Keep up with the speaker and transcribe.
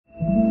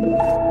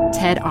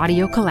TED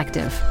Audio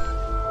Collective.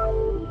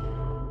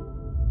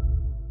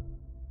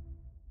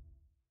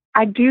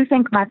 I do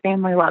think my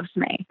family loves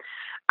me.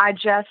 I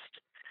just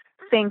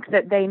think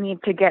that they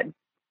need to get,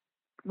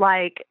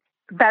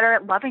 better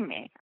at loving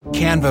me.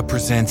 Canva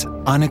presents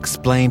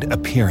Unexplained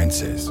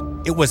Appearances.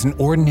 It was an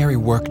ordinary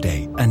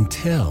workday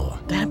until...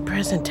 That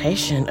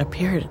presentation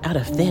appeared out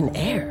of thin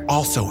air.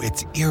 Also,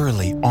 it's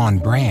eerily on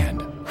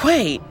brand.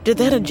 Wait, did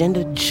that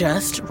agenda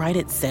just write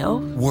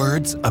itself?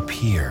 Words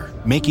appear,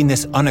 making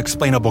this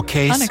unexplainable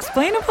case...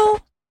 Unexplainable?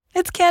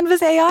 It's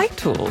Canva's AI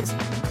tools.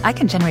 I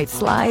can generate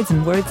slides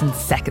and words in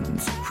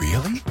seconds.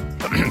 Really?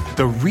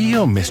 The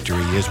real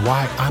mystery is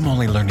why I'm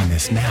only learning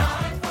this now.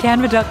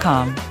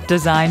 Canva.com,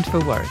 designed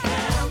for work.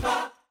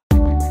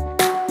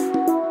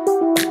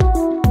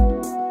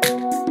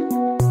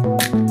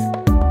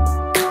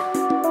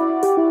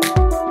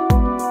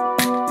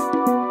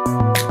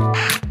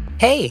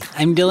 Hey,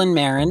 I'm Dylan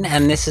Marin,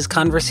 and this is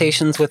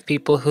Conversations with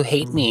People Who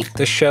Hate Me,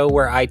 the show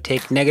where I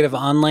take negative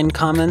online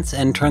comments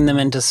and turn them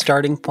into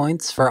starting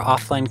points for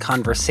offline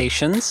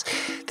conversations.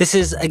 This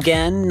is,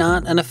 again,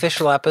 not an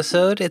official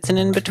episode. It's an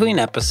in-between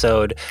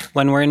episode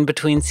when we're in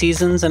between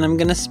seasons, and I'm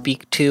going to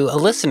speak to a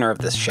listener of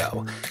this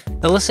show.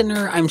 The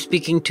listener I'm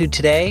speaking to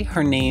today,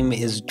 her name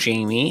is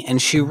Jamie,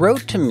 and she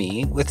wrote to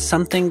me with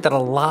something that a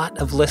lot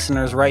of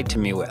listeners write to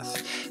me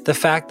with: the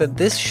fact that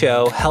this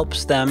show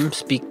helps them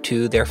speak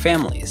to their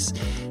families.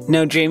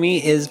 Now,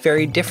 Jamie is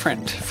very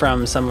different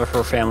from some of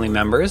her family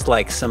members,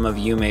 like some of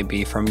you may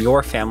be from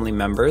your family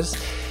members.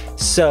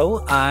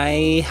 So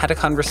I had a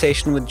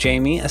conversation with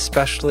Jamie,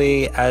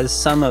 especially as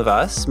some of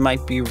us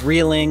might be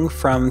reeling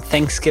from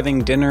Thanksgiving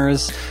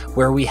dinners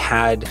where we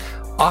had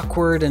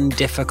awkward and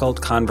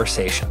difficult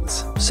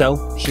conversations.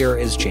 So here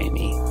is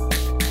Jamie.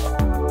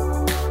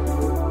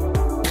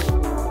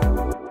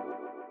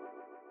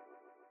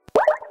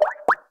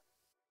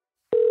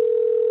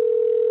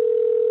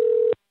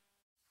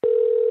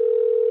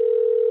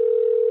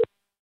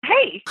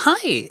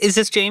 Hi, is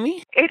this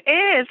Jamie? It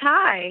is.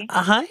 Hi.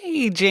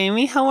 Hi,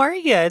 Jamie. How are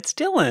you? It's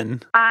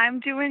Dylan. I'm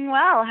doing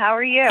well. How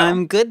are you?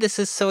 I'm good. This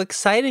is so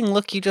exciting.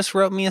 Look, you just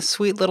wrote me a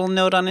sweet little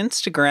note on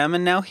Instagram,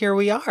 and now here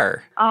we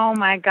are. Oh,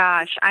 my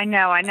gosh. I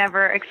know. I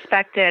never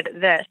expected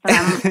this.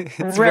 And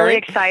I'm really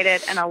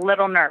excited and a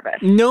little nervous.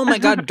 No, my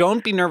God,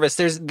 don't be nervous.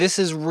 This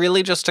is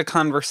really just a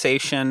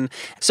conversation.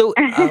 So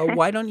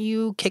why don't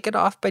you kick it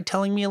off by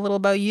telling me a little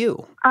about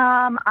you?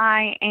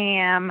 I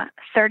am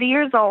 30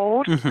 years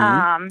old.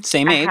 Mm-hmm.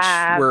 Same age.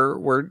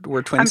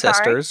 We're twin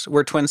sisters.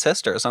 We're twin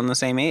sisters on the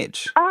same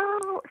age.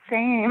 Oh,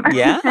 same.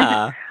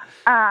 Yeah.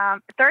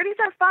 30s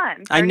are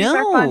fun. 30s I know.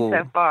 Are fun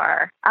so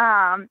far.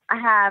 I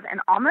have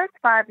an almost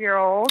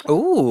 5-year-old.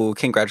 Ooh,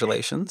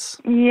 congratulations.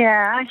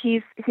 Yeah,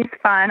 he's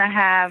fun. I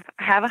have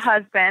a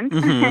husband.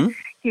 Mm-hmm.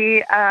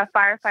 He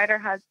firefighter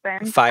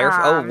husband.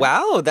 Oh,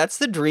 wow, that's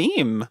the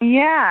dream.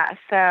 Yeah.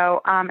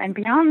 So, and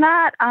beyond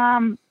that,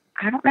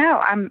 I don't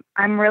know.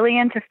 I'm really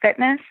into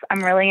fitness.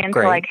 I'm really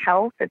into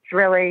health. It's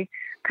really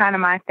kind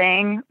of my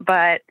thing,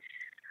 but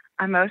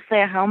I'm mostly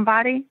a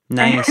homebody.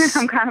 Nice.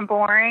 I'm kind of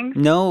boring.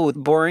 No,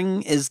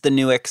 boring is the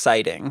new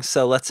exciting.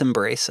 So let's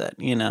embrace it,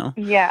 you know?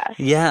 Yes.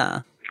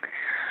 Yeah.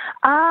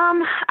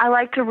 I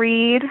like to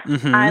read.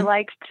 Mm-hmm. I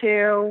like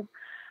to,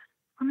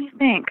 let me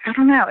think. I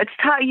don't know. It's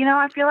tough. You know,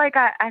 I feel like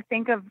I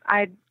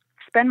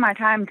spend my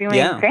time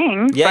doing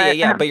things.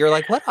 Yeah. But you're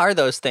like, what are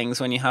those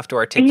things when you have to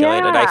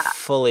articulate it? I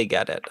fully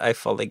get it. I'm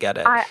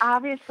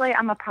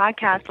a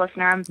podcast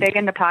listener. I'm big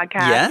into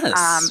podcasts.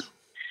 Yes.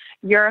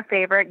 You're a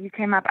favorite. You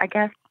came up, I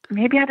guess,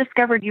 maybe I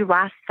discovered you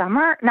last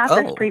summer. Not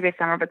this previous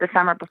summer, but the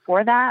summer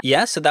before that.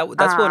 Yeah, so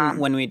that's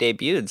when we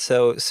debuted.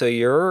 So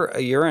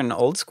you're an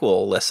old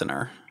school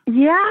listener.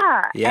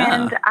 Yeah.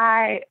 Yeah.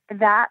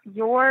 And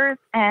yours,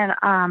 and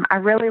I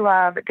really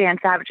love Dan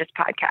Savage's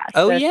podcast.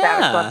 Oh, yeah.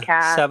 Savage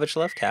Lovecast. Savage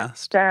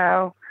Lovecast.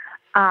 So,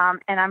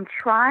 and I'm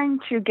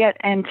trying to get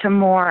into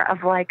more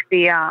of like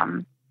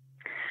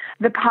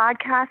the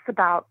podcasts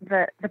about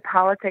the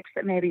politics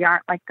that maybe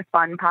aren't like the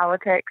fun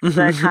politics.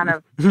 The kind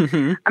of,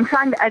 I'm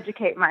trying to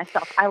educate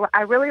myself.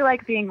 I really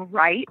like being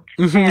right,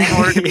 and in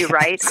order to be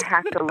right, I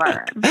have to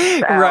learn.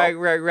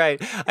 So.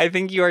 Right. I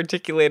think you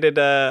articulated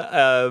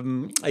a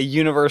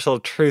universal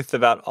truth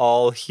about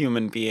all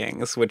human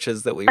beings, which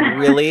is that we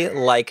really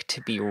like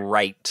to be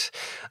right.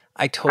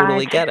 I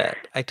totally get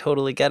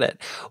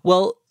it.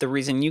 Well, the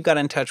reason you got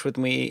in touch with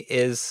me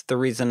is the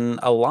reason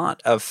a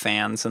lot of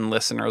fans and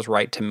listeners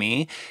write to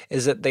me,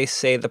 is that they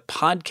say the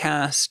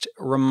podcast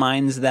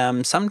reminds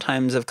them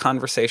sometimes of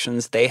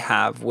conversations they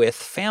have with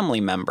family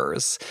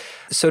members.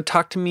 So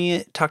talk to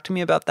me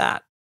about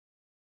that.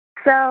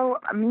 So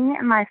me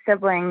and my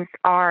siblings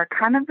are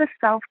kind of the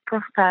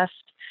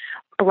self-professed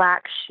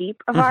black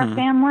sheep of our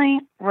family.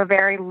 We're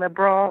very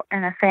liberal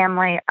and a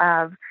family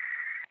of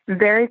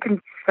very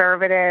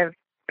conservative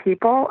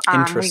people.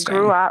 Interesting.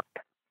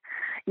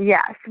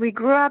 We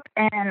grew up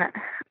in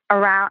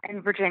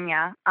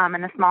Virginia,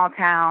 in a small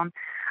town.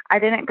 I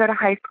didn't go to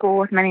high school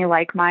with many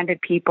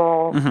like-minded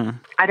people.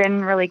 I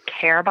didn't really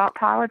care about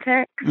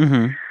politics.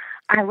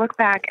 I look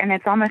back and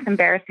it's almost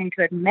embarrassing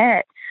to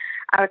admit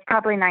I was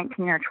probably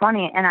 19 or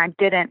 20, and I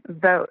didn't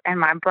vote. And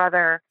my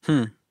brother,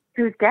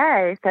 who's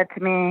gay, said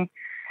to me,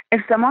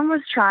 if someone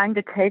was trying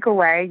to take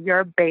away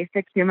your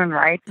basic human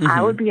rights,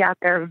 I would be out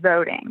there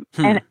voting.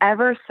 And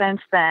ever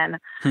since then,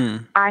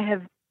 I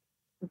have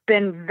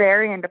been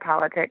very into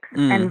politics,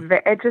 and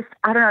it just,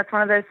 I don't know, it's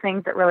one of those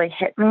things that really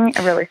hit me. It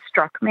really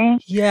struck me.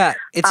 Yeah,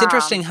 it's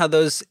interesting how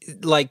those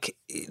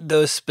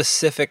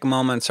specific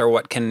moments are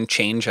what can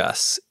change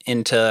us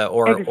into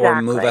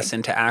or move us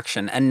into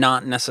action, and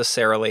not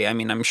necessarily, I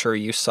mean, I'm sure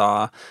you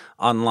saw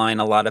online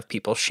a lot of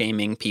people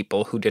shaming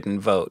people who didn't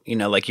vote. You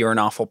know, like, you're an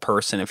awful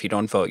person if you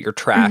don't vote. You're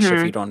trash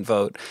if you don't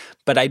vote.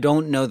 But I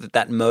don't know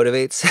that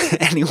motivates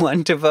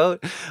anyone to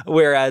vote,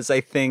 whereas I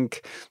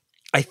think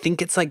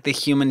it's like the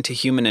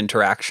human-to-human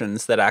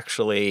interactions that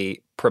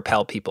actually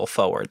propel people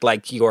forward.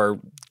 Like your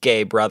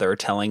gay brother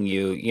telling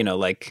you, you know,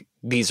 like,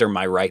 these are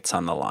my rights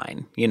on the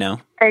line, you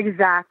know?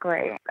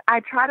 Exactly.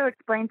 I try to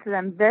explain to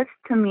them, this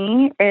to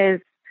me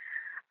is,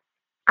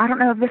 I don't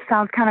know if this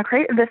sounds kind of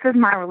crazy.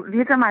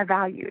 These are my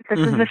values. This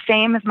is the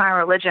same as my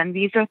religion.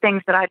 These are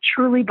things that I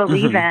truly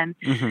believe in,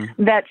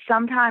 that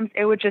sometimes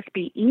it would just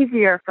be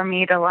easier for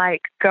me to,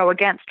 like, go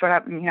against what I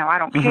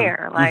don't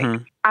care.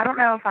 Like, I don't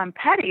know if I'm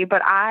petty,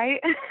 but I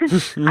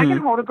can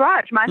hold a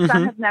grudge. My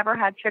son has never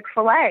had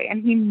Chick-fil-A,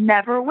 and he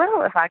never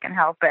will if I can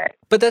help it.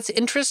 But that's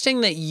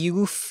interesting that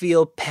you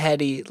feel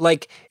petty.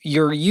 Like,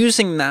 you're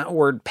using that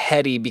word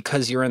petty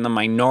because you're in the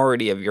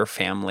minority of your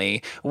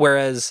family,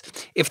 whereas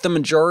if the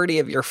majority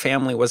of your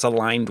family was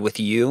aligned with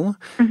you,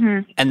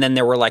 and then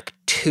there were like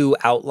two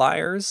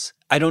outliers,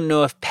 I don't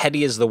know if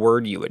petty is the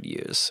word you would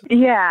use.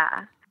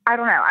 Yeah. I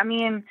don't know. I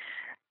mean,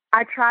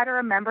 I try to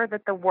remember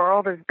that the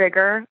world is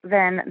bigger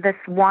than this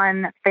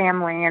one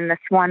family and this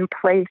one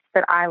place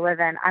that I live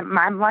in.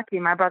 I'm lucky.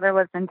 My brother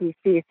lives in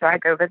D.C., so I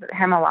go visit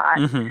him a lot.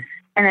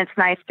 And it's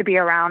nice to be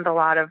around a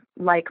lot of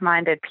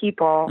like-minded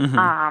people.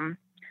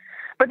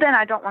 But then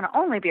I don't want to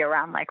only be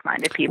around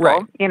like-minded people.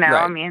 Right, you know,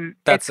 right. I mean,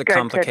 that's it's a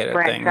complicated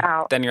thing.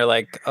 Then you're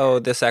like, oh,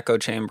 this echo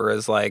chamber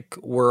is like,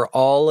 we're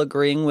all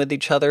agreeing with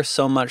each other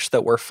so much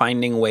that we're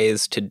finding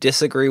ways to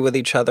disagree with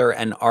each other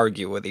and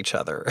argue with each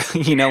other,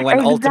 you know,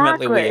 when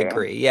ultimately we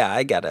agree. Yeah,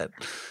 I get it.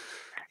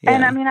 Yeah.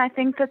 And I mean, I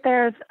think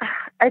that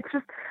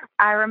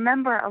I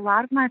remember a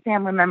lot of my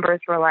family members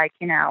were like,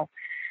 you know,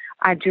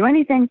 I'd do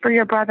anything for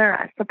your brother.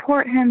 I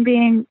support him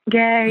being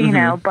gay, you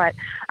know, but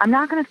I'm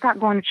not going to stop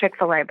going to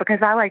Chick-fil-A because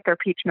I like their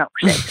peach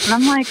milkshakes. And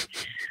I'm like,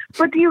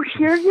 but do you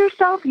hear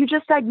yourself? You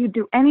just said you'd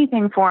do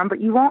anything for him,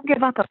 but you won't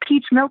give up a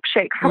peach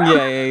milkshake for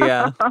him.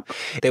 Yeah.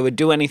 They would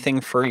do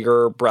anything for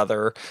your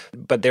brother,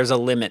 but there's a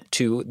limit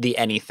to the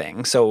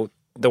anything. So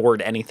the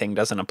word anything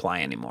doesn't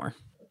apply anymore.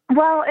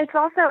 Well, it's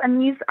also, and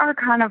these are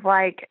kind of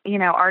like, you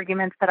know,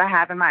 arguments that I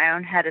have in my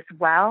own head as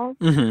well.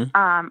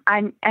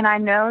 I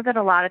know that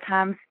a lot of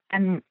times,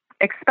 and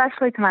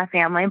especially to my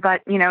family, but,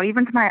 you know,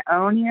 even to my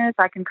own ears,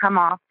 I can come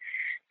off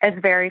as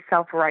very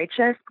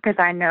self-righteous because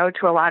I know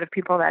to a lot of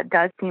people that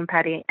does seem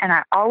petty. And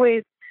I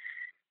always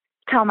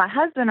tell my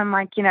husband, I'm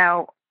like, you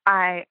know,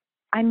 I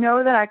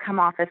know that I come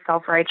off as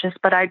self-righteous,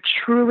 but I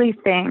truly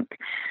think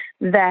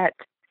that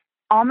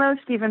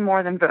almost even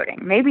more than voting,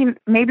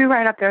 maybe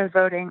right up there with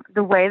voting,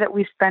 the way that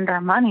we spend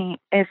our money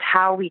is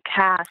how we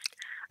cast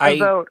a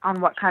vote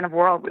on what kind of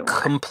world we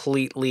want.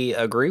 Completely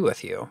agree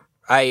with you.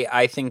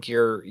 I think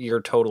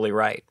you're totally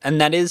right.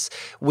 And that is,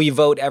 we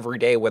vote every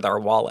day with our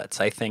wallets.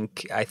 I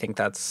think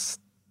that's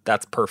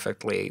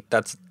perfectly,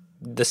 that's,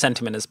 the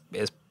sentiment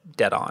is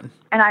dead on.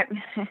 And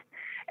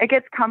it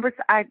gets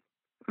cumbersome.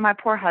 My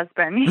poor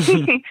husband,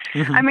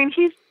 I mean,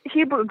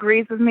 he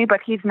agrees with me, but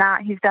he's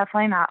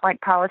definitely not,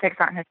 like, politics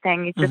aren't his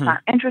thing. He's just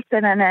not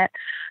interested in it.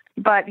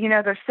 But, you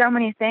know, there's so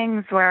many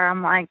things where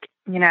I'm like,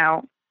 you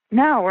know,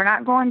 no, we're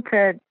not going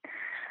to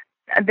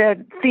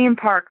the theme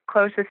park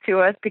closest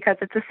to us because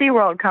it's a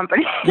SeaWorld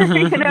company, you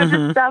know,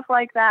 just stuff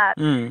like that.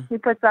 He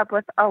puts up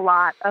with a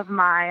lot of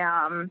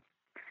my,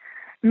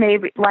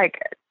 maybe, like,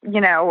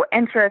 you know,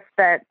 interests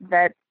that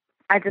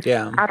I just,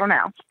 I don't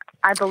know.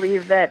 I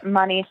believe that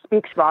money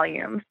speaks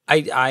volumes.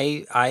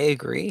 I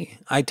agree.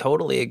 I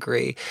totally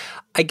agree.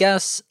 I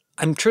guess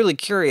I'm truly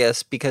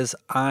curious because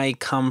I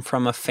come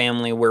from a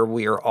family where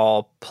we are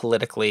all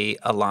politically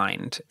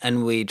aligned,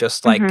 and we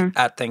just, like,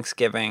 at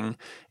Thanksgiving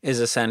is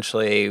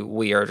essentially,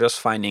 we are just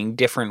finding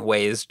different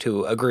ways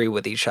to agree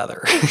with each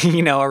other,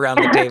 you know, around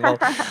the table.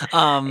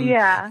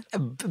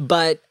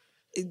 But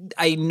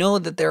I know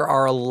that there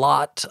are a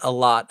lot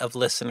of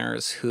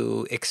listeners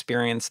who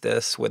experience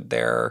this with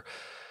their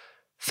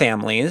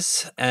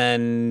families.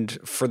 And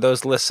for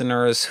those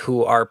listeners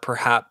who are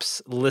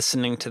perhaps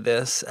listening to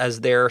this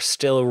as they're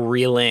still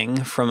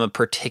reeling from a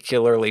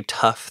particularly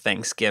tough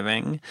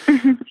Thanksgiving,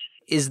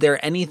 is there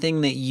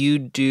anything that you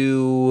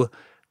do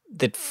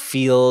that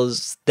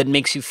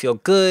makes you feel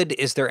good?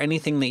 Is there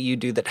anything that you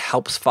do that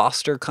helps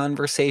foster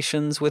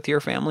conversations with your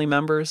family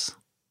members?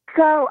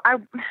 So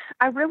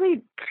I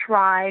really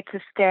try to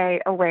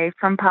stay away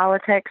from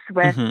politics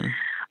with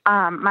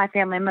my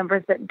family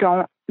members that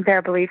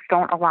their beliefs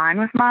don't align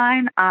with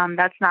mine.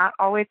 That's not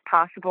always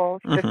possible.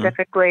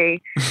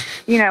 Specifically,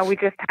 we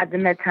just had the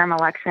midterm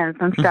elections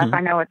and stuff.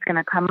 I know it's going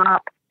to come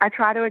up. I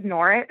try to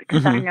ignore it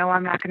because I know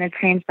I'm not going to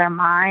change their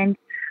mind.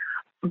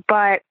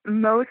 But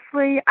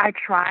mostly I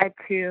try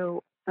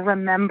to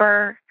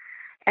remember,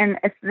 and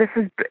this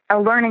is a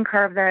learning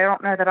curve that I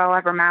don't know that I'll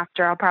ever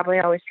master. I'll probably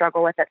always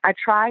struggle with it. I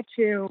try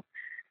to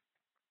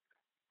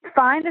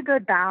find a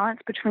good balance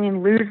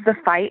between lose the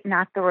fight,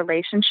 not the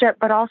relationship,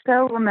 but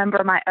also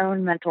remember my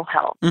own mental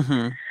health.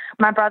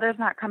 My brother's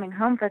not coming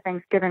home for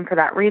Thanksgiving for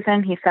that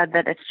reason. He said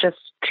that it's just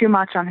too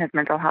much on his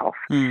mental health.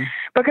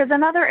 Because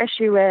another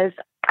issue is,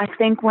 I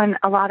think when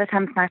a lot of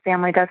times my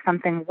family does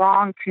something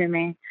wrong to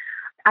me,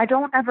 I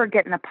don't ever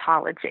get an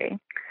apology.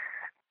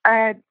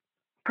 A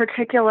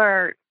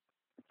particular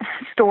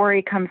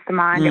story comes to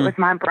mind. It was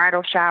my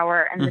bridal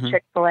shower, and the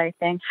Chick-fil-A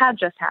thing had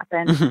just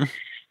happened.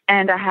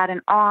 And I had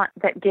an aunt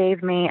that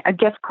gave me a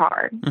gift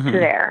card to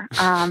there.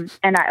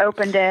 And I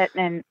opened it,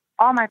 and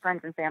all my friends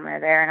and family are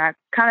there. And I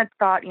kind of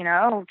thought,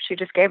 oh, she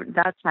just gave it.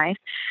 That's nice.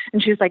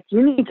 And she was like,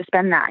 you need to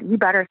spend that. You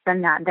better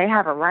spend that. They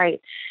have a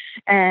right.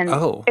 And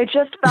it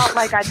just felt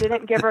like I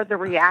didn't give her the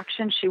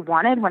reaction she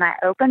wanted when I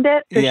opened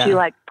it. So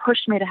she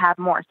pushed me to have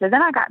more. So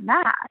then I got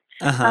mad.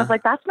 I was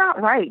like, that's not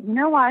right. You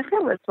know why I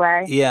feel this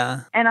way?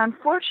 Yeah. And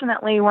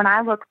unfortunately, when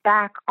I look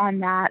back on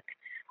that,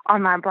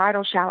 on my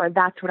bridal shower,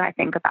 that's what I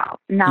think about.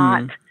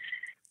 Not,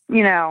 that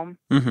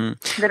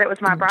it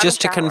was my bridal shower. Just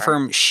to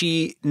confirm,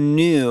 she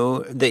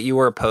knew that you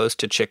were opposed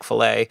to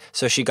Chick-fil-A,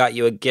 so she got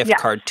you a gift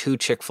card to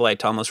Chick-fil-A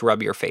to almost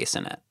rub your face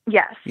in it.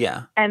 Yes.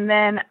 Yeah. And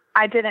then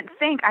I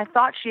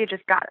thought she had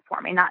just got it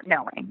for me, not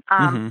knowing.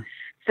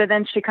 So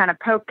then she kind of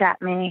poked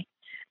at me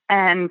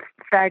and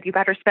said, you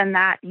better spend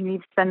that. You need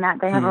to spend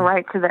that. They have a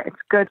right to that. It's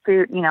good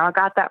food. I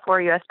got that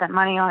for you. I spent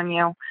money on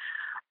you.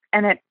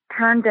 And it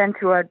turned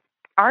into a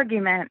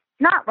argument,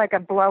 not like a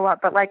blow up,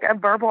 but like a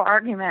verbal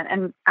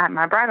argument at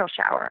my bridal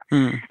shower.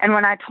 And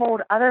when I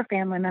told other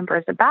family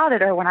members about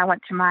it, or when I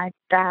went to my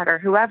dad or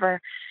whoever,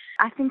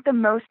 I think the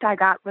most I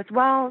got was,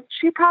 well,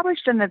 she probably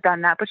shouldn't have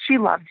done that, but she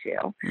loves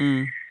you.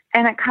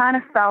 And it kind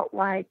of felt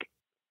like,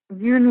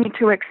 you need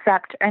to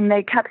accept, and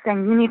they kept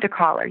saying, you need to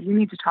call her, you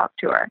need to talk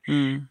to her.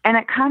 And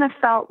it kind of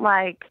felt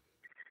like,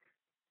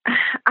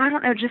 I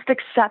don't know, just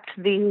accept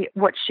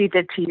what she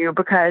did to you,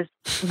 because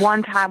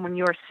one time when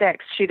you were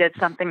 6, she did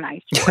something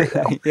nice for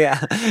you.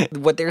 Yeah.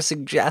 What they're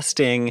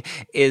suggesting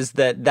is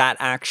that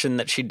action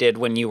that she did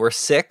when you were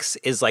 6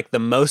 is like the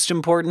most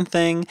important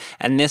thing,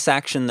 and this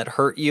action that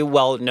hurt you,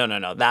 well,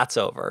 no, that's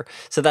over.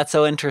 So that's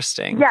so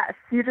interesting. Yes,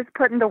 you just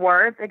put into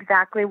words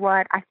exactly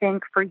what I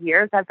think for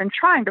years I've been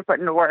trying to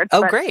put into words.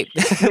 Oh, great.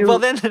 Well,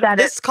 then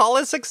this call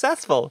is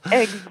successful.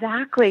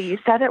 Exactly. You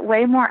said it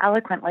way more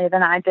eloquently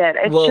than I did.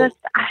 It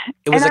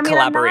was a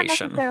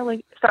collaboration.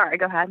 Sorry,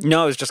 go ahead.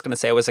 No, I was just going to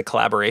say it was a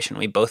collaboration.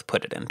 We both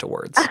put it into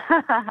words.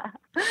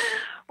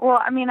 Well,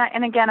 I mean,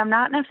 and again, I'm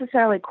not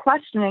necessarily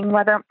questioning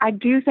whether I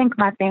do think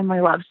my family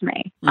loves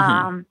me.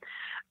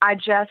 I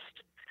just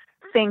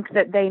think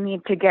that they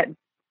need to get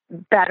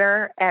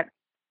better at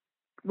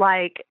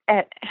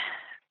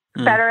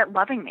better at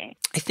loving me.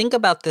 I think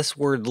about this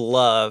word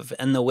love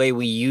and the way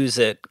we use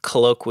it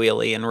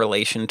colloquially in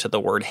relation to the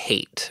word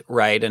hate,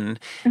 right? And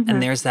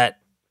there's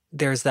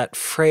that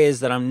phrase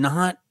that I'm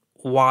not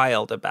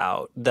wild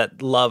about,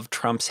 that love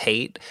trumps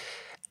hate.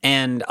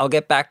 And I'll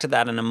get back to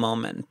that in a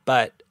moment.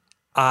 But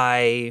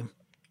I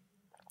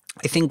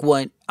think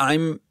what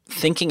I'm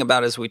thinking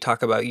about as we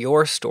talk about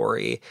your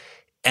story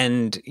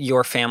and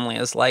your family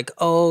is like,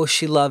 oh,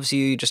 she loves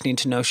you. You just need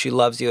to know she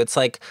loves you. It's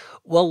like,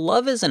 well,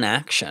 love is an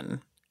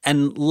action.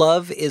 And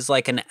love is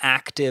like an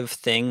active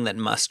thing that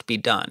must be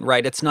done,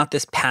 right? It's not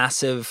this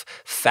passive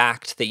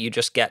fact that you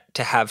just get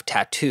to have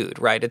tattooed,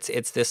 right?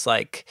 It's this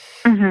like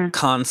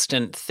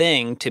constant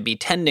thing to be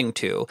tending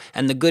to.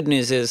 And the good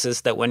news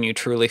is that when you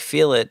truly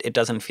feel it, it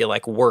doesn't feel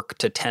like work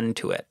to tend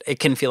to it. It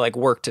can feel like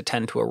work to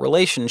tend to a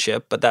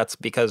relationship, but that's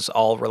because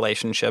all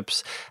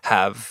relationships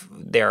have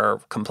their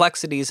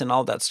complexities and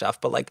all that stuff.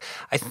 But like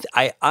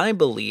I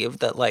believe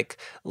that like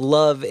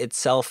love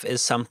itself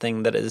is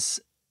something that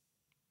is,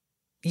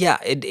 yeah,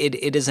 it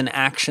is an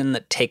action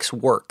that takes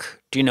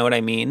work. Do you know what I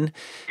mean?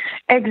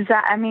 Exactly.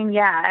 I mean,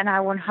 yeah, and I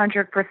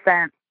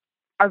 100%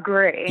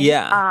 agree.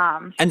 Yeah.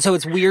 And so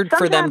it's weird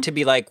for them to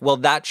be like,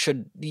 well,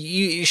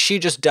 she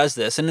just does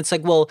this. And it's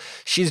like, well,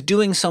 she's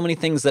doing so many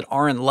things that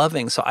aren't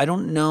loving. So I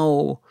don't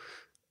know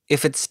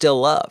if it's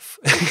still love.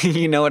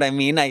 You know what I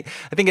mean? I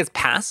think it's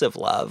passive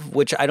love,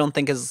 which I don't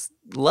think is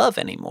love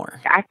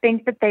anymore. I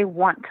think that they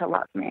want to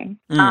love me.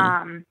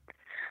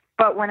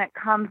 But when it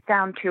comes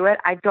down to it,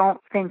 I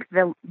don't think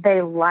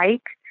they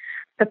like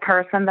the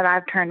person that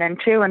I've turned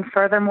into. And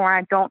furthermore,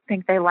 I don't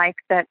think they like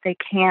that they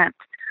can't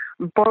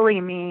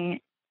bully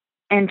me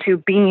into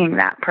being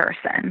that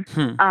person.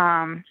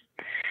 And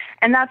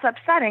that's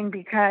upsetting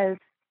because,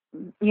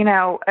 you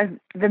know,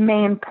 the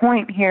main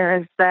point here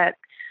is that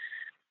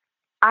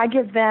I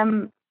give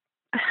them,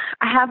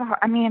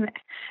 I mean,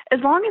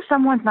 as long as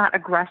someone's not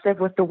aggressive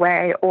with the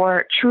way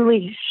or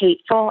truly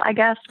hateful, I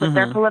guess, with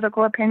their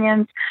political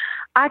opinions,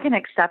 I can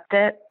accept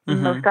it,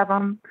 most of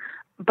them.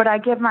 but I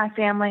give my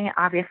family,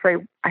 obviously,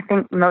 I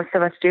think most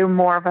of us do,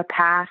 more of a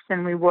pass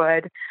than we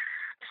would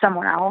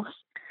someone else.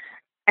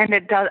 And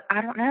it does,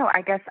 I don't know,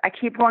 I guess I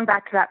keep going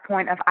back to that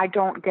point of I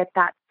don't get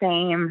that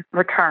same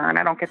return.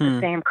 I don't get the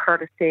same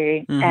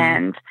courtesy. Mm-hmm.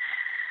 And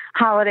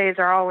holidays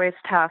are always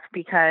tough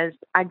because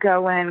I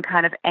go in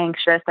kind of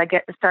anxious. I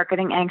start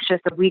getting anxious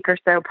a week or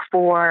so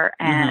before,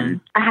 and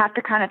I have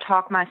to kind of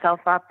talk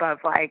myself up of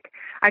like,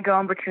 I go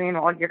in between,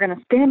 well, you're going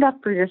to stand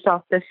up for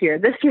yourself this year.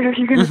 This year,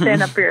 you're going to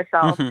stand up for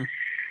yourself.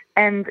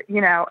 And,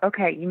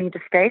 okay, you need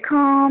to stay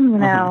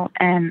calm,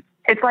 and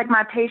it's like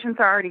my patients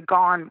are already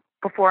gone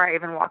before I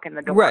even walk in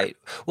the door. Right.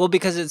 Well,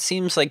 because it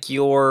seems like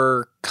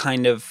you're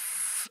kind of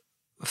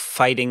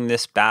fighting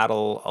this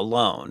battle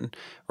alone,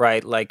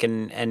 right? Like,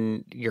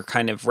 and you're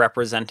kind of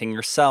representing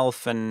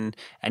yourself, and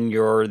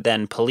you're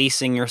then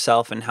policing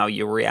yourself and how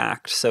you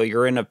react. So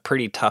you're in a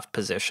pretty tough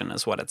position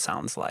is what it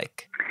sounds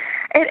like.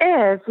 It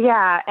is,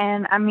 yeah.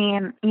 And I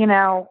mean,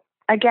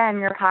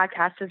 again, your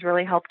podcast has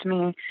really helped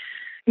me.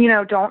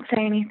 Don't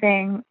say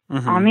anything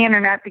on the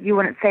internet that you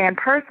wouldn't say in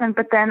person.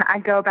 But then I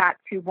go back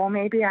to, well,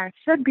 maybe I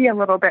should be a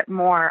little bit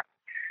more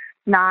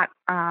not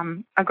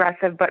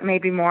aggressive, but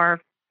maybe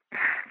more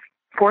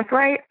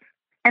forthright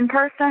in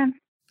person.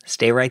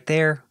 Stay right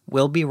there.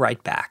 We'll be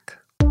right back.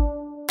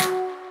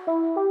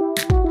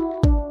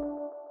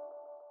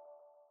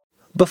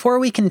 Before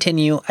we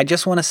continue, I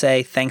just want to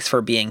say thanks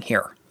for being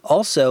here.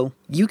 Also,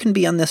 you can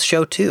be on this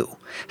show too.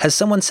 Has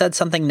someone said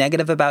something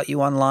negative about you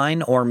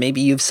online, or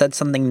maybe you've said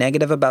something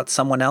negative about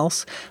someone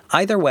else?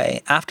 Either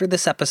way, after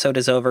this episode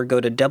is over, go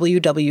to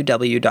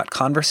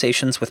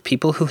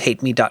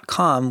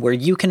www.conversationswithpeoplewhohateme.com where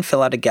you can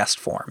fill out a guest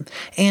form.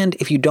 And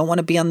if you don't want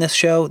to be on this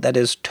show, that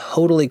is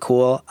totally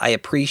cool. I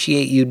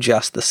appreciate you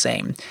just the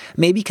same.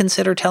 Maybe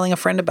consider telling a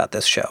friend about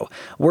this show.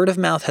 Word of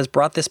mouth has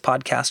brought this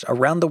podcast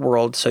around the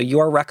world, so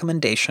your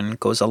recommendation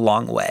goes a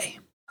long way.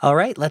 All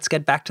right, let's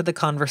get back to the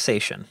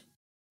conversation.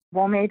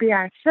 Well, maybe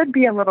I should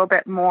be a little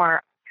bit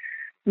more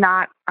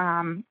not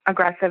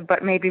aggressive,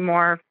 but maybe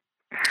more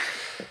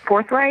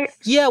forthright.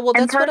 Yeah, well,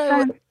 that's what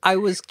I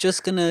was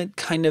just going to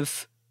kind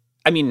of,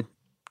 I mean,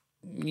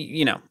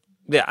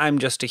 I'm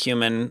just a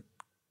human.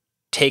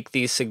 Take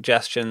these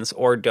suggestions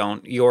or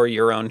don't. You're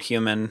your own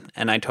human,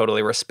 and I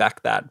totally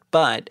respect that.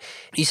 But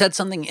you said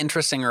something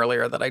interesting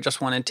earlier that I just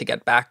wanted to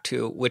get back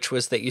to, which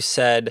was that you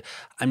said,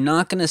 I'm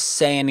not going to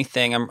say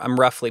anything. I'm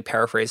roughly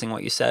paraphrasing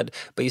what you said,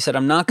 but you said,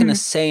 I'm not going to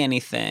say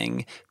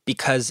anything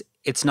because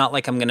it's not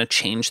like I'm going to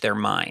change their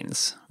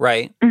minds,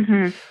 right?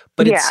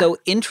 But it's so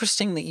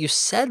interesting that you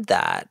said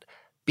that,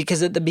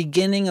 because at the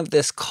beginning of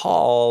this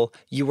call,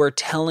 you were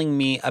telling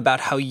me about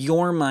how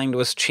your mind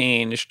was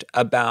changed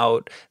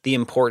about the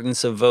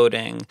importance of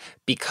voting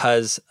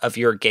because of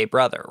your gay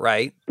brother,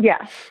 right?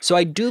 Yeah. So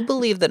I do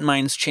believe that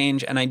minds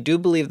change, and I do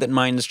believe that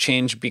minds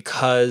change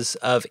because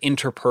of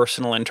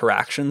interpersonal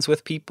interactions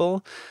with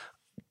people.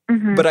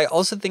 But I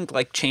also think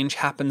like change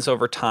happens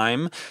over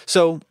time.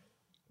 So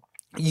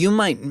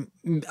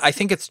I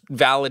think it's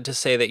valid to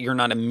say that you're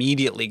not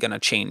immediately going to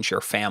change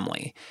your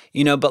family,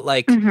 but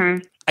like,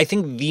 I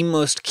think the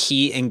most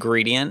key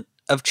ingredient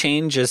of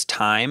change is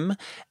time.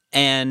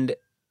 And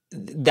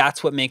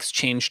that's what makes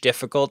change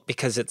difficult,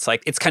 because it's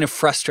like, it's kind of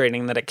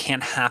frustrating that it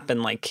can't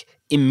happen like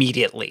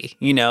immediately,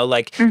 you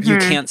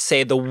can't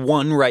say the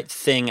one right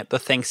thing at the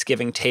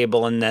Thanksgiving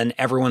table and then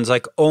everyone's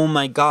like, oh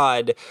my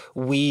God,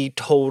 we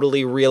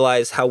totally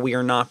realize how we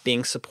are not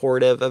being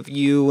supportive of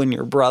you and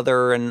your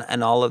brother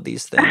and all of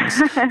these things,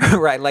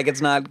 right? Like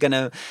it's not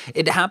gonna,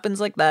 it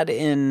happens like that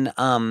in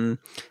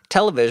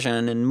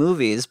television and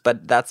movies,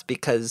 but that's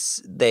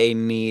because they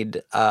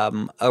need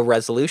a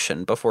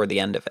resolution before the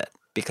end of it,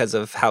 because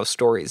of how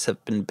stories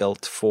have been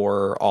built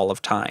for all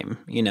of time,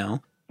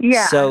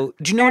 Yeah. So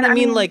do you know what I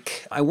mean?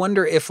 Like, I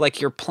wonder if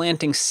like you're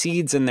planting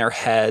seeds in their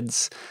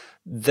heads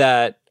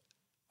that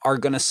are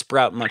going to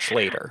sprout much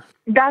later.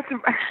 That's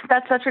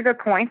such a good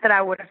point that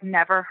I would have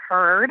never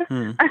heard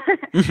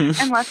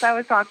unless I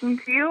was talking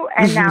to you.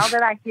 And now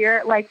that I hear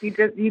it, like you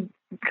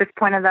just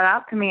pointed that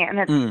out to me,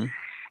 and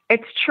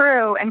it's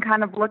true. And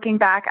kind of looking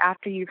back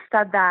after you've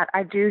said that,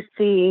 I do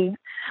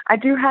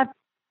have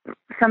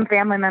some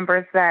family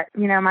members that,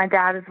 my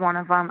dad is one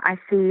of them. I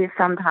see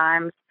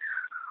sometimes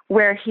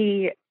where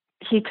he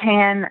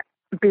can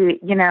be,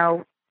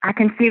 I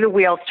can see the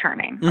wheels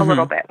turning a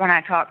little bit when I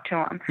talk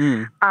to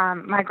him.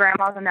 My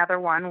grandma's another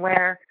one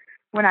where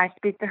when I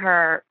speak to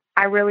her,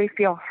 I really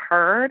feel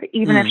heard,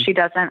 even if she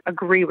doesn't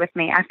agree with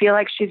me. I feel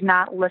like she's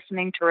not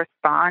listening to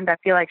respond. I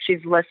feel like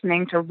she's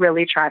listening to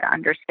really try to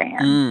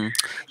understand.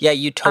 Yeah,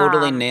 you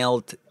totally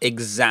nailed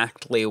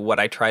exactly what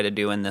I try to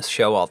do in this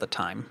show all the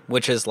time,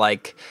 which is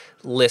like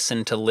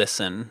listen to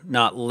listen,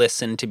 not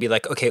listen to be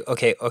like, okay,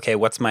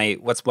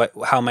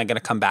 how am I going to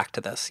come back to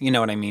this? You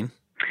know what I mean?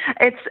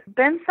 It's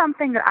been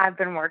something that I've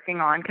been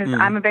working on because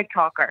I'm a big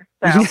talker.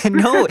 So.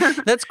 No,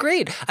 that's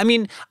great. I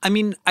mean,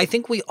 I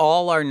think we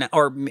all are,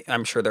 or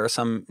I'm sure there are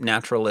some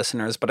natural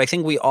listeners, but I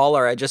think we all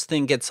are. I just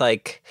think it's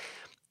like,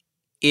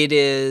 it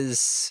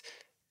is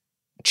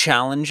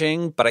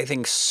challenging, but I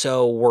think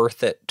so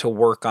worth it to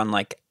work on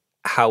like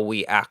how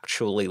we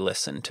actually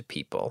listen to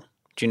people.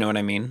 Do you know what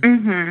I mean?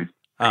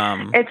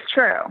 It's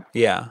true.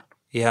 Yeah.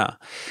 Yeah.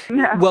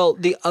 Well,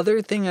 the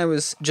other thing I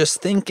was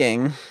just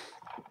thinking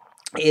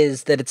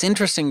is that it's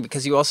interesting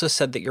because you also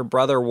said that your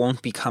brother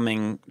won't be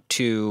coming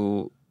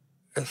to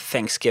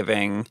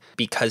Thanksgiving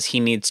because he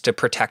needs to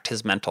protect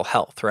his mental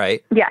health,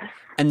 right? Yes.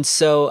 And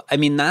so, I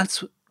mean,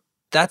 that's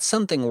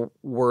something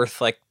worth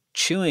like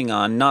chewing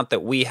on. Not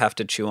that we have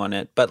to chew on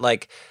it, but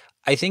like,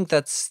 I think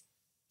that's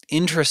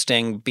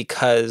interesting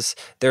because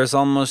there's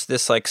almost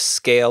this like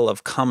scale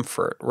of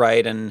comfort,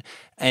 right?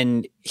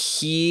 And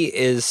he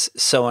is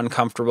so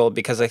uncomfortable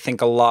because I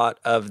think a lot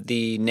of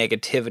the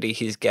negativity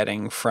he's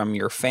getting from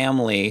your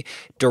family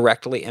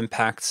directly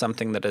impacts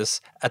something that is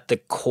at the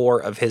core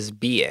of his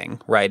being,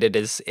 right? It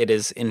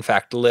is in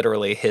fact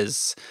literally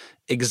his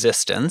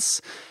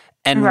existence.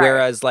 And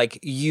whereas like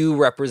you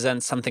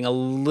represent something a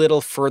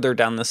little further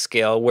down the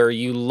scale where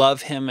you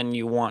love him and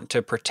you want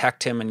to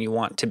protect him and you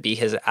want to be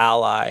his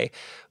ally,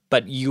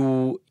 but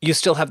you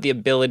still have the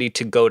ability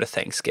to go to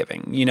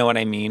Thanksgiving. You know what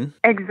I mean?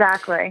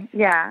 Exactly.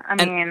 Yeah.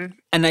 I mean...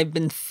 And I've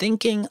been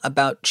thinking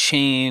about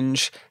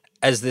change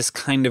as this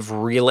kind of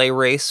relay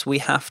race we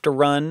have to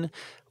run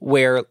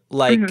where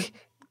like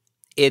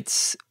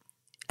it's...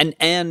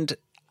 And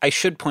I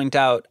should point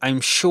out,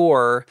 I'm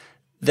sure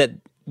that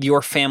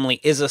your family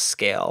is a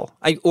scale.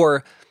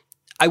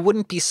 I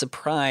wouldn't be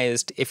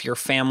surprised if your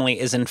family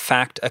is in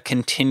fact a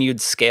continued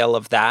scale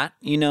of that,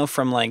 you know,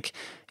 from like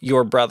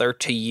your brother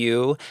to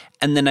you.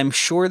 And then I'm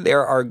sure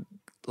there are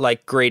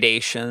like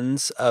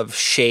gradations of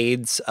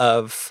shades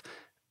of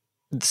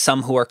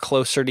some who are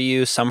closer to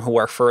you, some who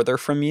are further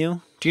from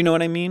you. Do you know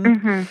what I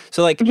mean?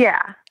 So like,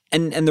 yeah.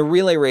 And the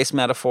relay race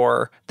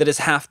metaphor that is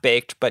half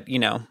baked, but you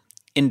know,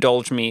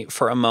 indulge me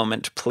for a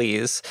moment,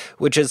 please,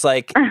 which is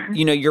like,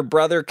 you know, your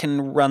brother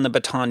can run the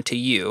baton to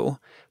you,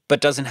 but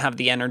doesn't have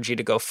the energy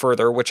to go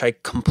further, which I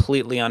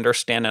completely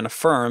understand and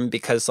affirm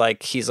because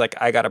like he's like,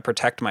 I got to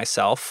protect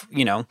myself,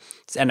 you know.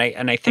 And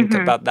I think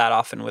about that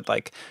often with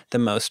like the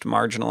most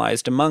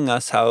marginalized among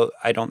us, how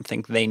I don't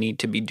think they need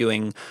to be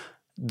doing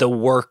the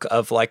work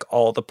of like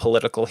all the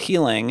political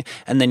healing.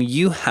 And then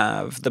you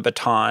have the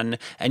baton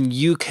and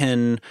you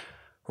can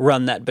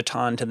run that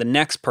baton to the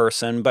next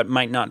person, but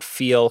might not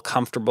feel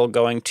comfortable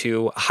going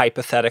to,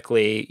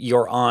 hypothetically,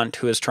 your aunt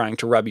who is trying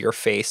to rub your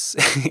face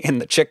in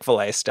the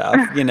Chick-fil-A stuff,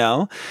 you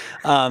know?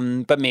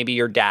 But maybe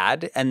your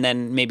dad, and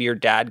then maybe your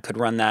dad could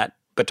run that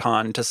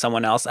baton to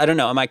someone else. I don't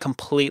know. Am I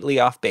completely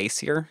off base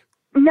here?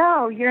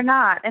 No, you're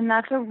not. And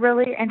that's a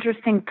really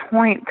interesting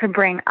point to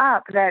bring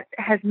up that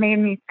has made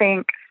me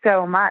think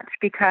so much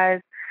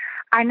because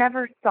I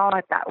never saw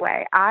it that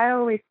way. I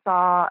always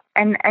saw,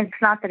 and it's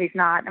not that he's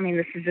not, I mean,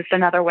 this is just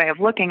another way of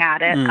looking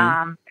at it.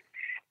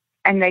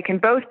 And they can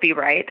both be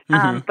right.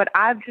 But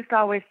I've just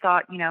always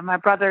thought, you know, my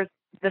brother's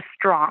the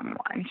strong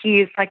one.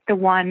 He's like the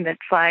one that's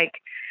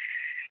like,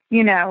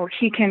 you know,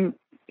 he can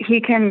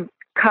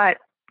cut,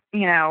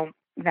 you know,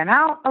 them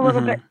out a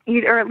little bit,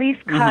 or at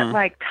least cut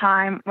like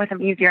time with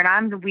them easier. And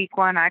I'm the weak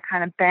one. I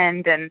kind of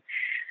bend and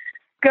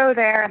go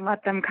there and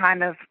let them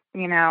kind of,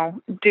 you know,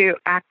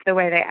 act the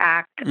way they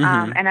act.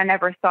 And I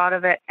never thought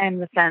of it in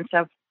the sense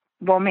of,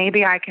 well,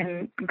 maybe I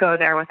can go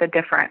there with a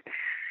different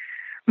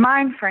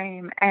mind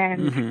frame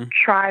and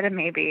try to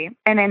maybe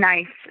in a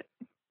nice,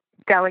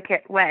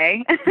 delicate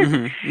way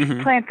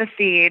plant the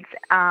seeds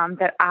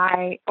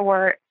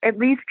or at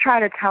least try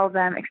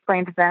to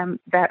explain to them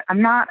that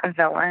I'm not a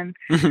villain.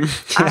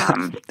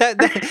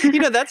 That you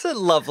know, that's a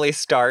lovely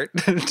start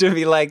to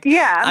be like,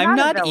 yeah, I'm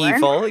not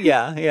evil.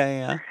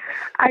 Yeah.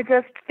 I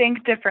just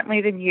think differently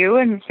than you,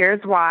 and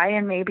here's why,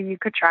 and maybe you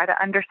could try to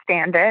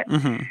understand it.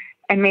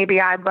 And maybe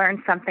I'd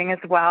learn something as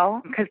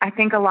well, because I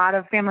think a lot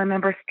of family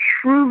members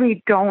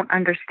truly don't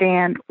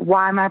understand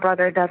why my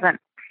brother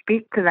doesn't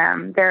speak to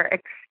them.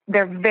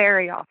 They're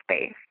very off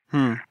base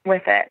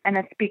with it. And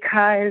it's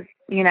because,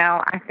 you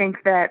know, I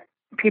think that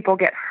people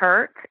get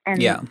hurt, and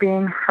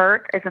being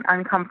hurt is an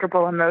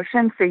uncomfortable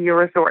emotion, so you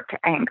resort to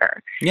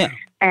anger. Yeah.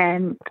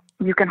 And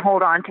you can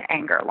hold on to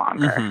anger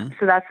longer.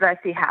 So that's what I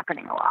see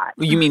happening a lot.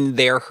 You mean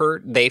they're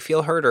hurt, they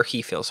feel hurt, or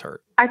he feels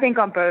hurt? I think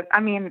on both.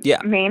 I mean,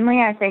 mainly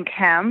I think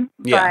him,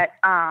 but...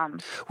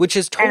 which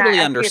is totally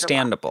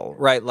understandable,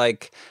 right?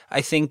 Like,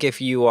 I think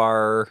if you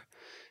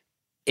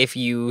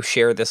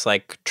share this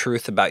like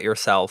truth about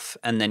yourself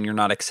and then you're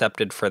not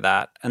accepted for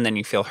that and then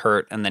you feel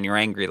hurt and then you're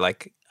angry,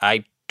 like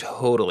I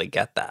totally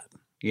get that,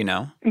 you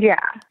know? Yeah.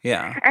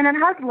 And it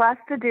has less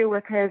to do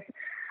with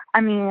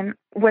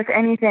with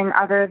anything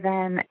other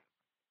than,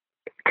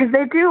 because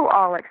they do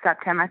all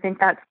accept him. I think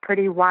that's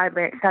pretty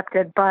widely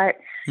accepted, but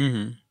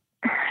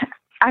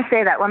I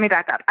say that, let me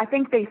back up. I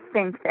think they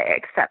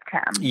accept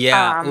him.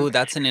 Yeah.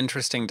 That's an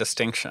interesting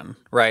distinction,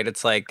 right?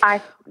 It's like,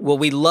 well,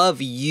 we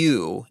love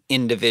you,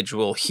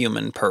 individual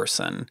human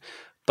person,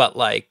 but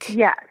like,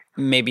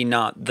 maybe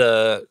not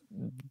the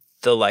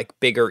like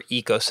bigger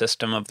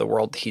ecosystem of the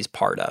world he's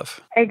part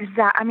of.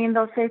 Exactly. I mean,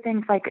 they'll say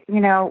things like, you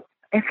know,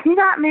 if he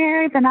got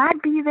married, then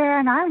I'd be there,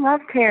 and I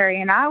love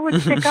Terry, and I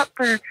would stick up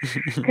for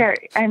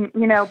Terry. And,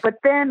 but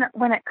then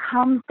when it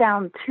comes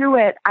down to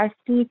it, I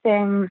see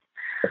things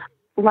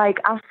like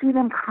I'll see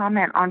them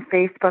comment on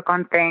Facebook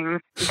on things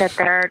that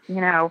they're,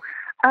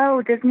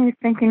 oh, Disney's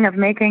thinking of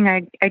making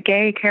a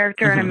gay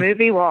character in a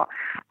movie. Well,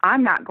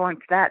 I'm not going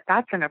to that.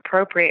 That's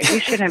inappropriate. We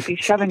shouldn't be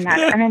shoving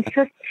that. And it's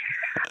just,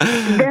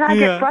 then I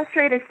get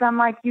frustrated. So I'm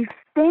like, you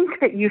think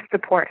that you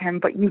support him,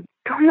 but you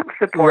don't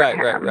support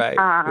him.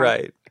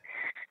 Right.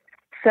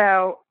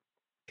 So,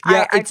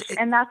 yeah, that's sorry,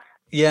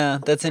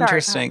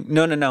 interesting.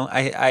 No.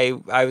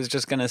 I was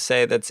just going to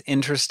say that's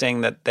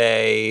interesting that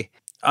they,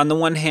 on the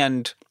one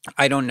hand,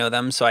 I don't know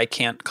them, so I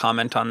can't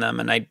comment on them,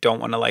 and I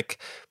don't want to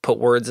put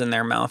words in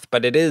their mouth.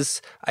 But it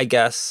is, I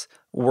guess,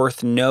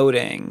 worth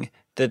noting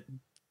that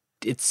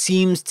it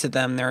seems to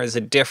them there is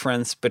a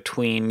difference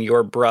between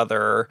your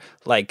brother,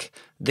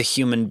 the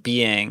human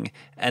being,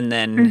 and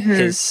then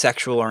his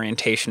sexual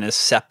orientation is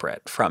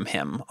separate from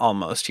him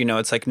almost.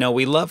 It's like, no,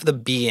 we love the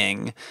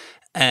being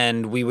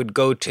and we would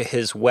go to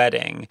his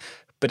wedding.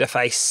 But if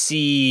I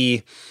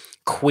see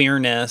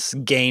queerness,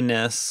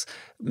 gayness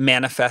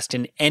manifest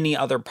in any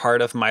other part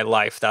of my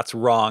life, that's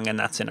wrong and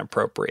that's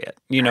inappropriate.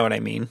 You know what I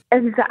mean?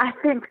 I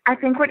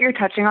think what you're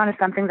touching on is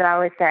something that I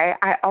always say.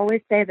 I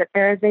always say that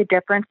there is a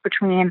difference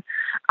between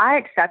I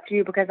accept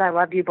you because I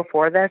loved you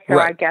before this, so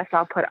I guess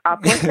I'll put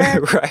up with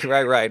it.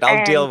 Right.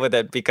 I'll deal with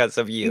it because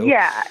of you.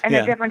 Yeah, and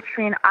the difference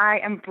between I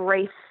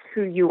embrace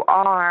who you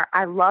are,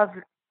 I love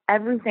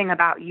everything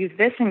about you,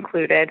 this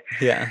included.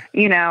 Yeah.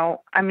 I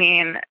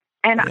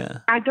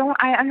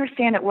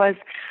understand it was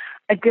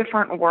a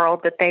different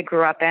world that they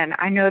grew up in.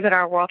 I know that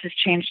our world has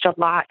changed a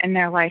lot in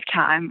their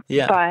lifetime,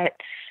 but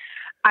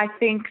I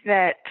think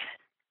that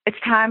it's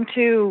time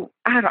to,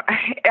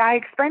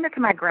 I explained it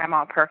to my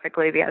grandma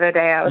perfectly the other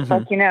day. I was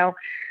like,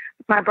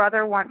 my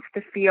brother wants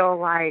to feel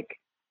like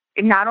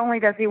not only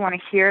does he want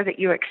to hear that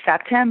you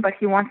accept him, but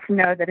he wants to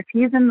know that if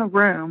he's in the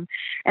room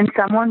and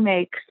someone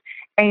makes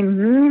a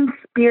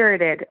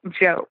mean-spirited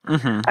joke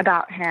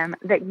about him,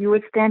 that you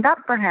would stand up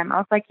for him. I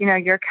was like,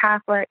 you're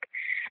Catholic.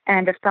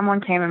 And if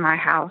someone came in my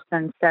house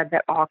and said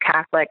that all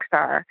Catholics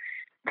are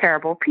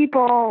terrible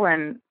people,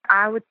 and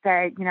I would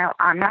say,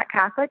 I'm not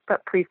Catholic,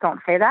 but please don't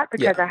say that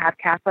because I have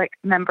Catholic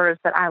members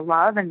that I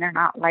love and they're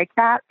not like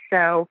that.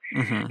 So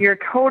you're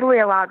totally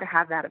allowed to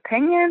have that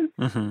opinion,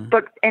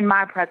 but in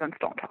my presence,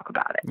 don't talk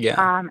about it.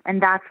 Yeah.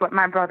 And that's what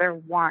my brother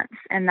wants.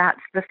 And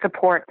that's the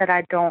support that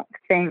I don't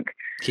think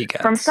he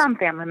gets from some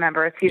family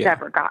members he's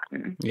ever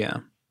gotten. Yeah.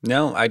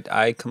 No,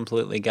 I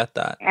completely get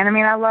that. And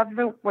I love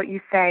what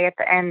you say at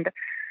the end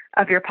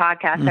of your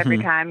podcast every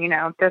time,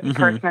 there's a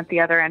person at the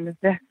other end of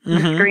the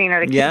screen or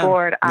the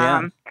keyboard.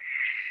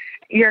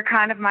 You're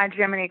kind of my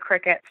Jiminy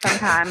Cricket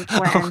sometimes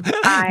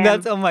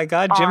when oh my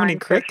God, Jiminy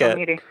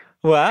Cricket.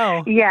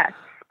 Wow. Yes.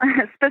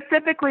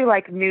 Specifically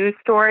news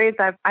stories.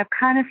 I've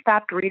kind of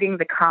stopped reading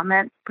the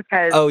comments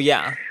because I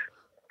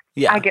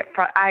get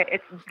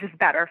it's just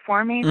better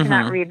for me to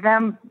not read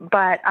them.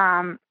 But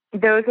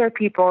those are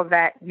people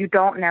that you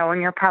don't know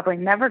and you're probably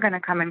never going to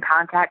come in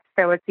contact.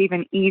 So it's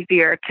even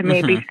easier to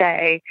maybe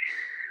say,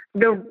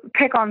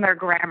 pick on their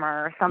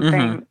grammar or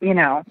something,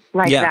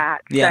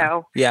 that.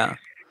 So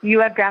you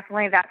have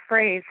definitely, that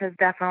phrase has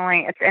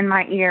definitely, it's in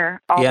my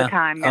ear all the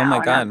time now. Oh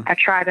my God. I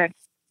try to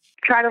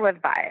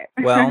live by it.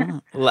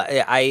 Well,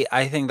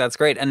 I think that's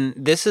great. And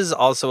this is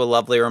also a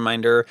lovely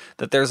reminder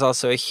that there's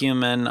also a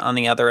human on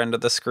the other end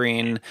of the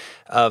screen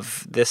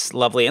of this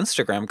lovely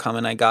Instagram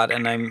comment I got.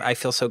 And I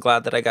feel so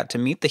glad that I got to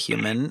meet the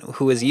human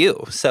who is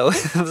you. So,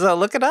 so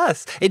look at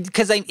us.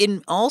 Because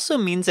it also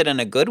means it in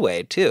a good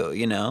way too,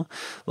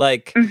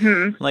 like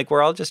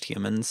we're all just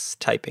humans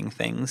typing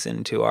things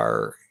into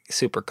our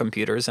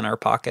supercomputers in our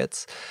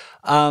pockets.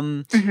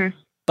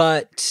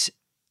 But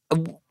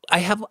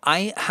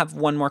I have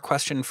one more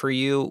question for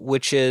you,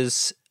 which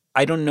is,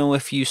 I don't know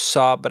if you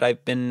saw, but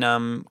I've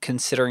been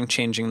considering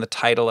changing the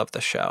title of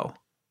the show.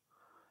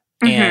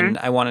 And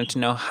I wanted to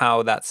know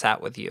how that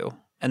sat with you.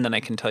 And then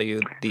I can tell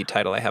you the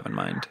title I have in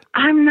mind.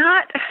 I'm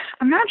not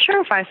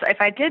sure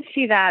if I did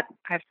see that,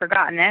 I've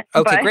forgotten it.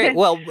 Okay, great.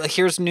 Well,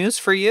 here's news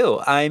for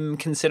you. I'm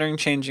considering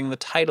changing the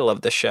title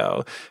of the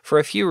show for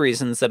a few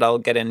reasons that I'll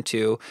get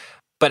into.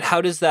 But how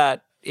does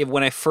that,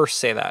 when I first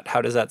say that,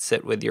 how does that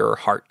sit with your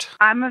heart?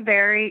 I'm a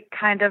very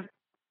kind of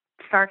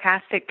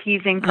sarcastic,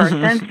 teasing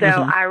person, so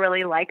I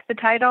really like the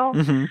title.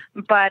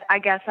 But I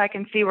guess I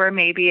can see where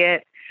maybe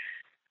it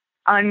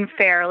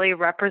unfairly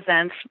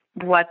represents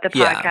what the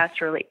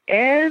podcast really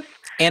is.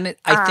 And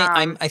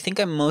I think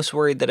I'm most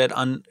worried that it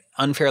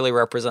unfairly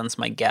represents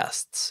my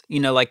guests.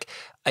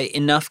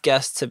 Enough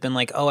guests have been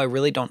like, "Oh, I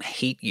really don't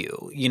hate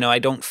you." I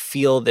don't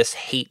feel this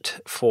hate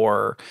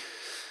for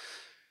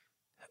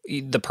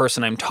the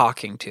person I'm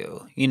talking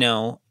to,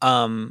 and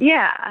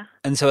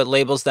so it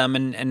labels them.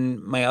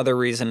 And my other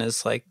reason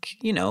is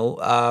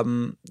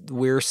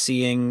we're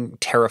seeing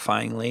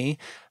terrifyingly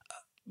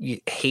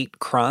hate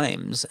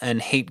crimes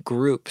and hate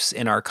groups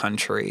in our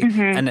country.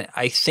 And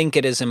I think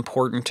it is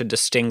important to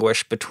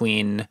distinguish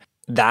between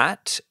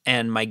that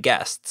and my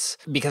guests,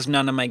 because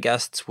none of my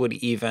guests would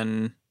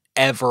even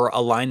ever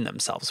align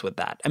themselves with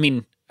that. I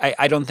mean,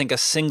 I don't think a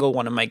single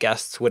one of my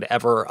guests would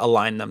ever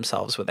align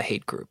themselves with a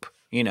hate group,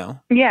 you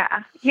know?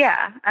 Yeah.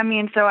 I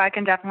mean, so I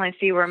can definitely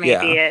see where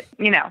maybe it,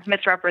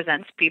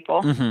 misrepresents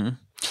people. Mm-hmm.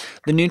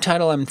 The new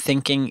title I'm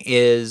thinking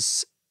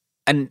is,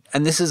 and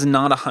this is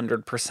not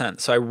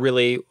 100%, so I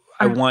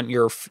want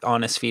your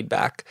honest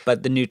feedback,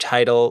 but the new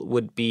title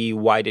would be,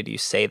 Why Did You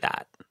Say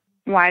That?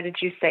 Why did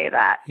you say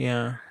that?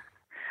 Yeah.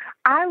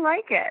 I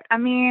like it. I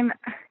mean,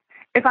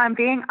 if I'm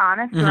being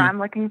honest, or I'm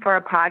looking for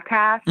a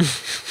podcast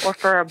or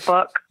for a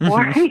book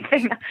or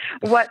anything,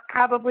 what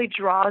probably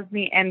draws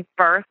me in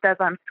first as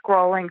I'm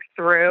scrolling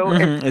through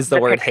is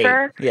the word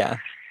picture. Hate. Yeah.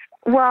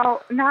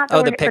 Well, not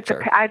the the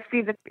picture. But I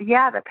see the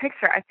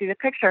picture. I see the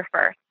picture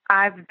first.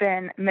 I've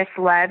been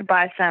misled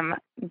by some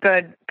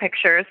good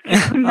pictures,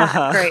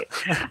 not great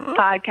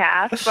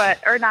podcasts,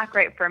 or not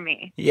great for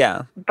me.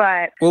 Yeah.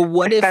 But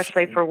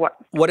especially for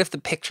what if the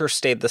picture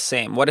stayed the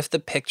same? What if the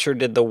picture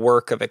did the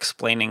work of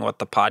explaining what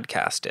the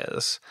podcast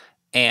is?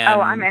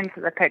 And I'm into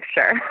the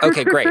picture.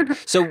 Okay, great.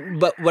 So,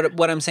 but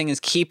what I'm saying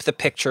is keep the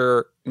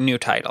picture new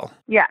title.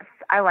 Yes,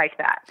 I like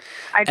that.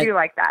 I do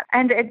like that.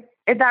 And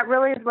that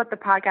really is what the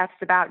podcast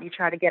is about. You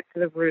try to get to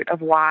the root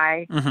of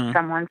why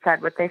someone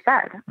said what they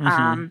said.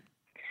 I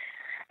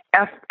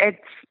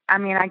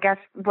guess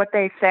what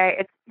they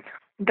say,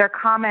 their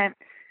comment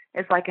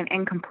is like an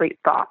incomplete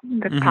thought.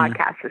 The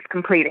podcast is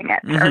completing it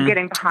or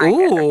getting behind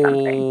it or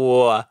something.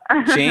 Ooh,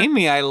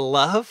 Jamie, I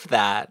love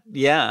that.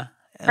 Yeah.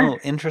 Oh,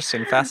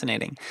 interesting.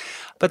 Fascinating.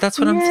 But that's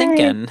what I'm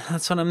thinking.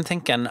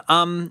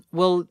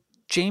 Well,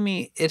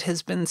 Jamie, it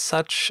has been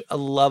such a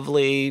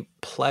lovely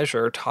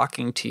pleasure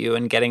talking to you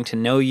and getting to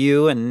know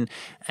you and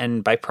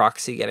by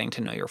proxy getting to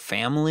know your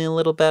family a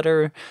little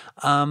better.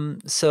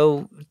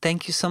 So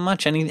thank you so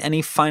much.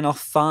 Any final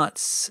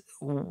thoughts,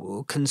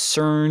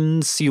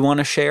 concerns you want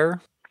to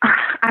share?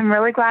 I'm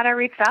really glad I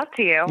reached out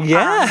to you.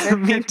 Yeah,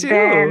 me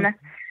too.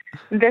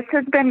 This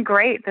has been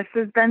great. This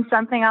has been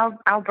something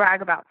I'll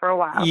brag about for a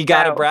while. You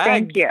gotta brag.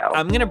 Thank you.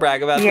 I'm gonna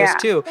brag about this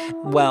too.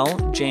 Well,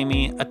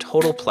 Jamie, a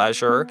total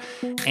pleasure.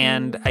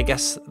 And I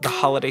guess the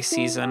holiday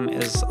season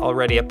is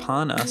already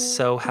upon us.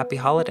 So happy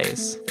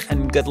holidays.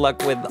 And good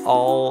luck with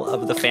all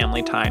of the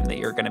family time that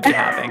you're gonna be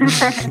having.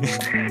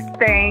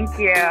 Thank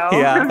you.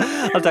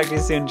 Yeah. I'll talk to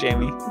you soon,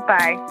 Jamie.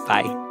 Bye.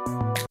 Bye.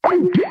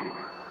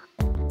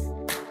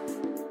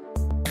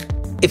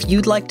 If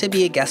you'd like to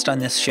be a guest on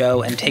this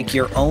show and take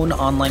your own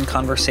online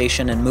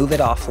conversation and move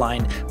it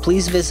offline,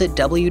 please visit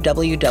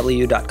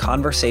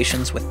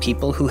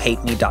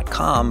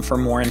www.conversationswithpeoplewhohateme.com for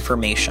more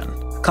information.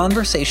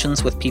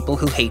 Conversations with People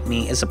Who Hate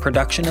Me is a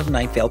production of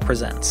Night Vale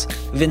Presents.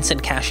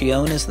 Vincent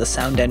Cascione is the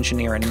sound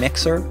engineer and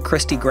mixer.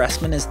 Christy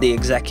Gressman is the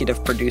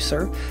executive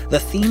producer. The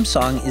theme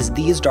song is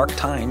These Dark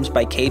Times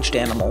by Caged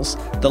Animals.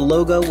 The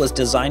logo was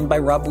designed by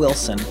Rob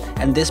Wilson.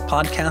 And this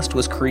podcast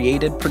was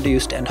created,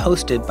 produced, and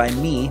hosted by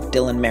me,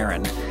 Dylan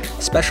Marin.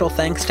 Special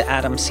thanks to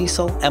Adam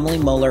Cecil, Emily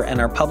Moeller, and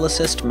our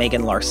publicist,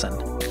 Megan Larson.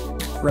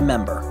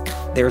 Remember,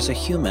 there's a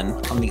human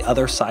on the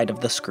other side of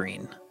the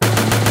screen.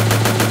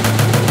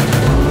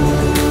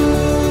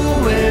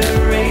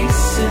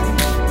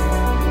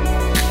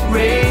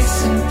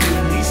 Racing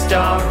through these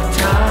dark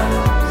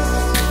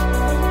times,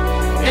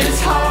 and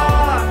it's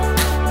hard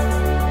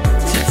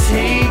to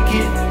take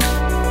it,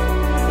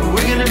 but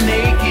we're gonna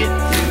make it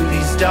through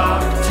these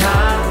dark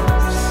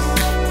times,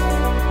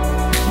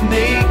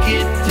 make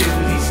it through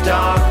these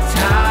dark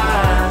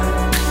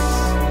times,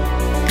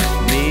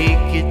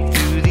 make it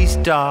through these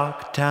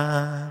dark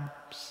times.